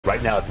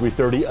Right now at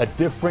 3:30, a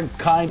different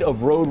kind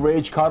of road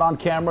rage caught on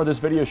camera. This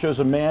video shows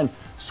a man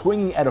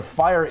swinging at a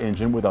fire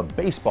engine with a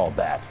baseball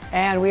bat.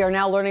 And we are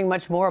now learning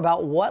much more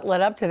about what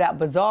led up to that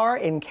bizarre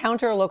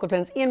encounter. Local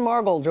 10's Ian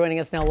Margle joining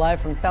us now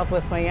live from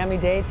Southwest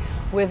Miami-Dade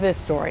with this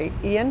story.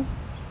 Ian?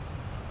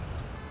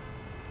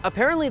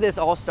 Apparently this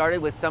all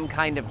started with some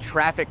kind of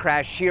traffic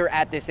crash here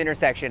at this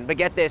intersection. But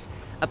get this,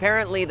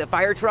 apparently the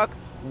fire truck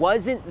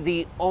wasn't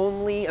the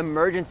only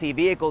emergency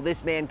vehicle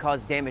this man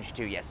caused damage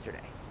to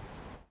yesterday.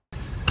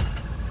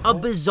 A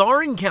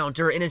bizarre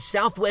encounter in a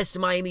Southwest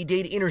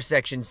Miami-Dade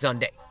intersection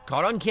Sunday,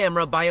 caught on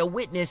camera by a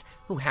witness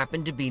who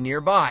happened to be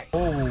nearby.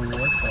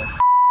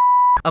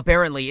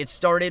 Apparently, it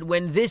started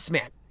when this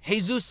man,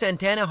 Jesus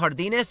Santana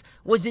Jardines,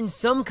 was in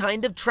some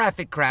kind of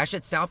traffic crash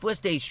at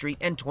Southwest 8th Street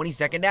and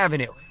 22nd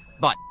Avenue.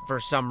 But for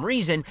some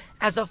reason,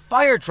 as a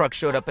fire truck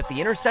showed up at the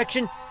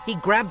intersection, he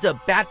grabbed a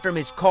bat from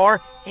his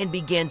car and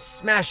began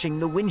smashing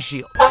the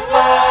windshield.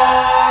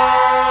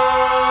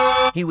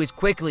 He was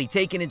quickly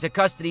taken into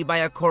custody by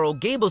a Coral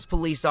Gables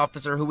police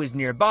officer who was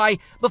nearby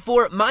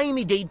before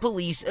Miami-Dade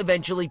police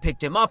eventually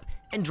picked him up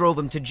and drove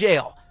him to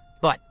jail.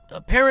 But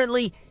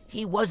apparently,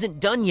 he wasn't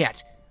done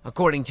yet.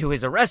 According to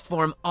his arrest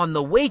form, on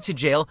the way to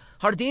jail,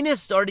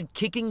 Jardines started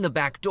kicking the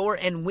back door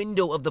and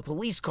window of the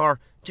police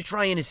car to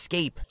try and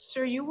escape.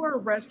 Sir, you were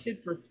arrested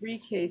for 3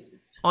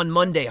 cases. On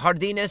Monday,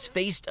 Jardines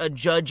faced a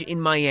judge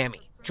in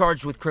Miami,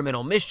 charged with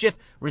criminal mischief,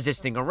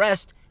 resisting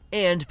arrest,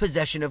 and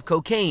possession of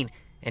cocaine.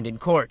 And in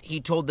court,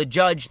 he told the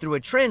judge through a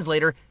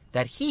translator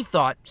that he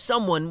thought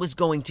someone was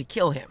going to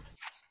kill him.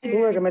 They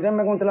were coming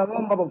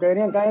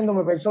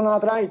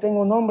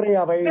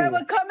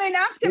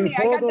after me.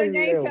 I got their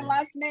names and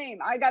last name.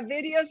 I got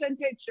videos and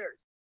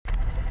pictures.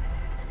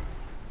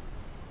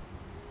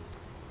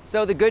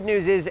 So the good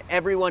news is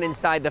everyone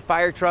inside the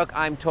fire truck,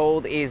 I'm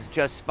told, is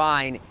just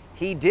fine.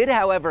 He did,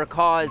 however,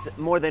 cause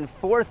more than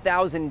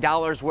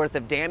 $4,000 worth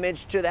of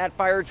damage to that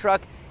fire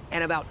truck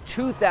and about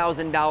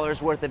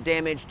 $2,000 worth of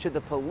damage to the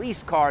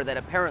police car that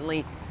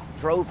apparently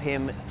drove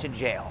him to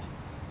jail.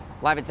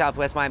 Live in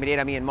Southwest Miami-Dade,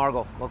 I'm Ian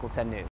Margle, Local 10 News.